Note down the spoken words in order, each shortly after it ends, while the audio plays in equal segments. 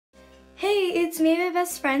Hey, it's me and my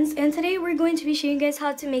best friends, and today we're going to be showing you guys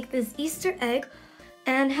how to make this Easter egg.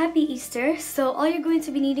 And happy Easter. So all you're going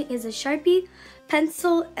to be needing is a Sharpie,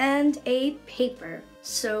 pencil, and a paper.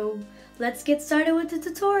 So let's get started with the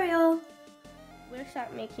tutorial. We're gonna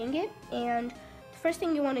start making it, and the first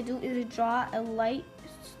thing you want to do is draw a light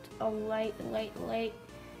oval,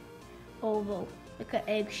 like an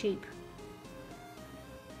egg shape.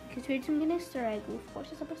 Because we're doing an Easter egg, of course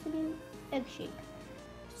it's supposed to be an egg shape.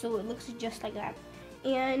 So it looks just like that.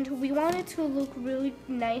 And we want it to look really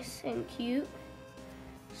nice and cute.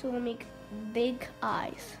 So we'll make big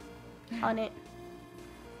eyes on it.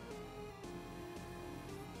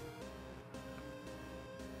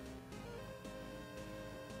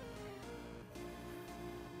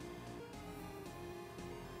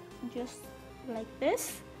 Just like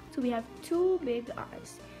this. So we have two big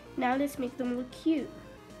eyes. Now let's make them look cute.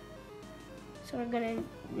 So we're gonna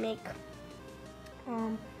make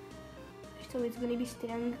so it's gonna be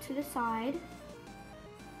standing to the side.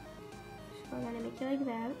 So we're gonna make it like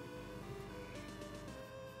that.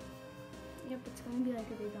 Yep, it's gonna be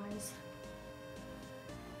like a big eyes.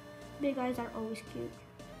 Big eyes are always cute.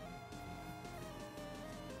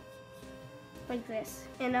 Like this.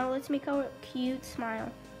 And now let's make our cute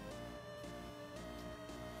smile.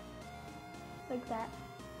 Like that.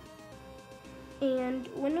 And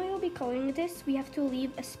when we will be coloring this, we have to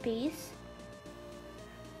leave a space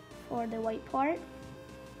for the white part,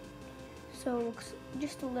 so it looks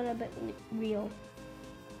just a little bit real.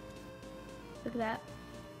 Like that.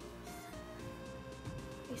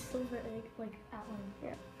 A silver egg, like outline.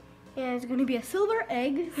 Yeah. And it's gonna be a silver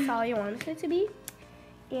egg, that's all you want it to be.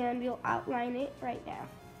 And we'll outline it right now.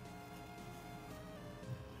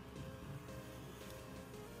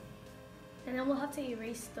 And then we'll have to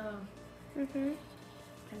erase the pencils,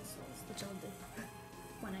 which I'll do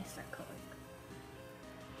when I start coloring.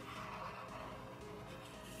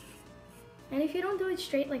 And if you don't do it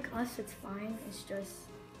straight like us, it's fine. It's just,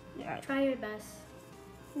 try your best.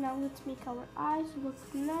 Now let's make our eyes look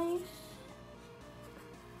nice.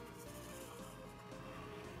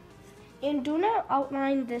 And do not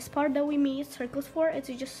outline this part that we made circles for. It's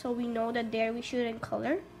just so we know that there we shouldn't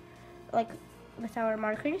color, like with our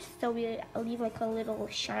markers. So we leave like a little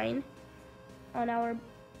shine on our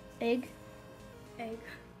egg.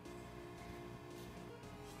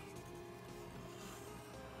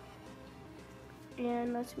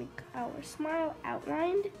 And let's make our smile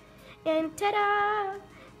outlined. And ta-da!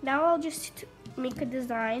 Now I'll just make a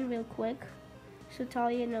design real quick so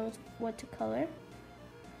Talia knows what to color.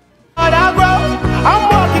 I'm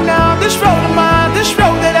walking down this road of mine, this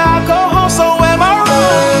road that I go home, so am I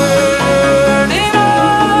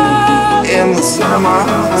running in the summer,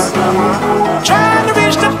 trying to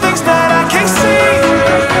reach the things that I can't see.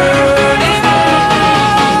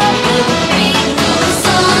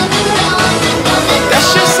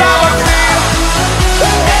 That's just how I feel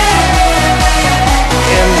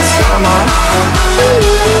in the summer.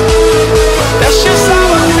 That's just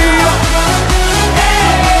how I feel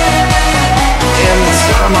in the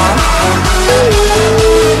summer.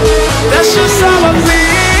 That's just how I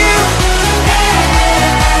feel.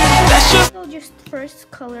 That's just. She'll just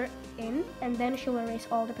first color in, and then she'll erase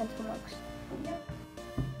all the pencil marks.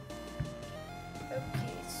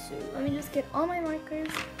 Okay, so let me just get all my markers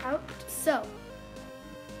out. So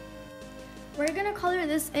we're gonna color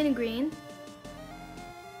this in green.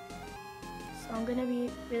 So I'm gonna be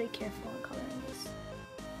really careful in coloring this.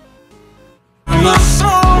 My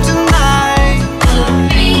soul tonight. The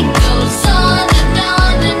beat goes on and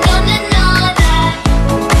on and on and on.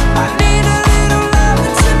 I need a little love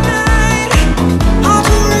tonight. Hard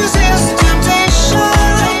to resist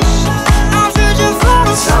temptation. I'm searching for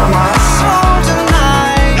the sun. My soul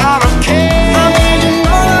tonight. I don't care. I'm changing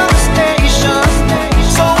all the stations.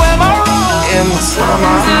 So am I wrong in the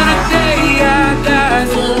summer? The day I die.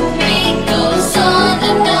 The beat goes on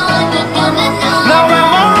and on and on and on. Now am I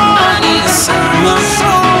wrong? I need a summer. My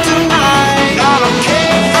soul tonight. I don't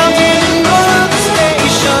care. I'm changing all the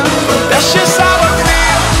stations. That's just how I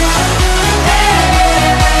feel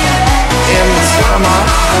in the summer.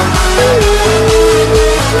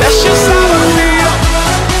 That's just how I feel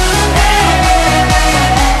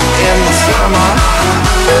in the summer.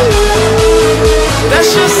 That's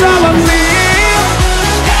just how I feel.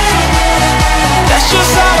 That's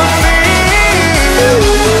just how I feel.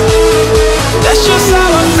 That's just how I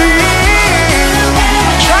feel.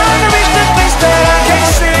 Trying to reach the things that I can't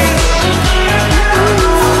see.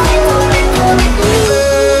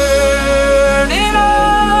 Burning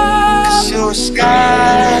up. 'Cause you're a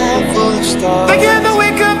sky full of stars. Thinking that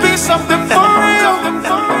we could be something for real.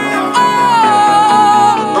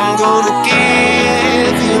 I'm gonna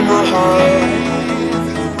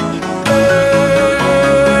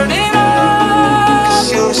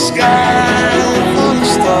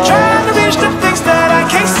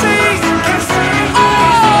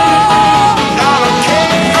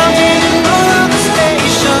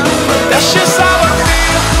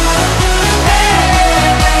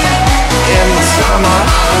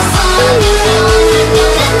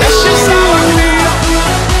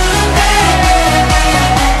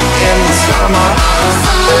goes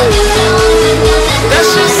on and on and on and on. That's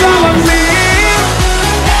just how I feel.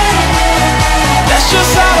 That's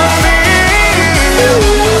just how I feel.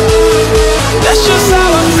 That's just how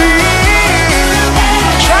I feel.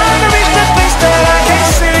 Trying to reach the place that I can't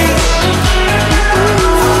see.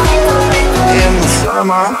 In the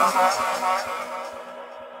summer.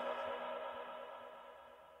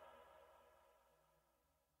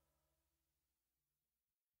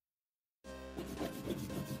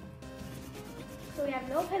 So we have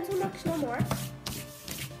no pencil marks no more.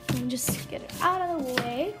 And just get it out of the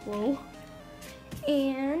way. Whoa.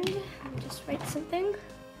 And just write something.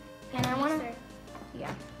 And I want to,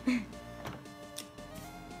 yeah.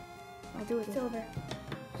 I'll do it. Silver.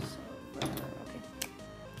 So, okay.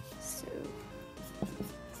 So.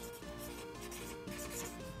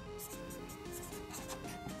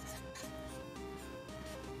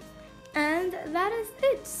 And that is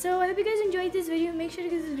it. So I hope you guys enjoyed this video. Make sure to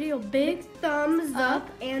give this video a big Thumbs up.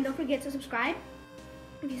 And don't forget to subscribe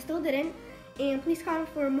if you still didn't. And please comment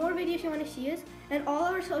for more videos you want to see us. And all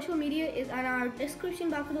our social media is on our description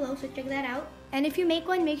box below, so check that out. And if you make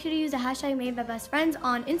one, make sure to use the hashtag made by best friends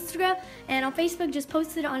on Instagram, and on Facebook, just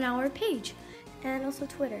post it on our page. And also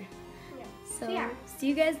Twitter. Yeah. So Yeah. see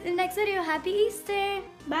you guys in the next video. Happy Easter!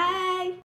 Bye!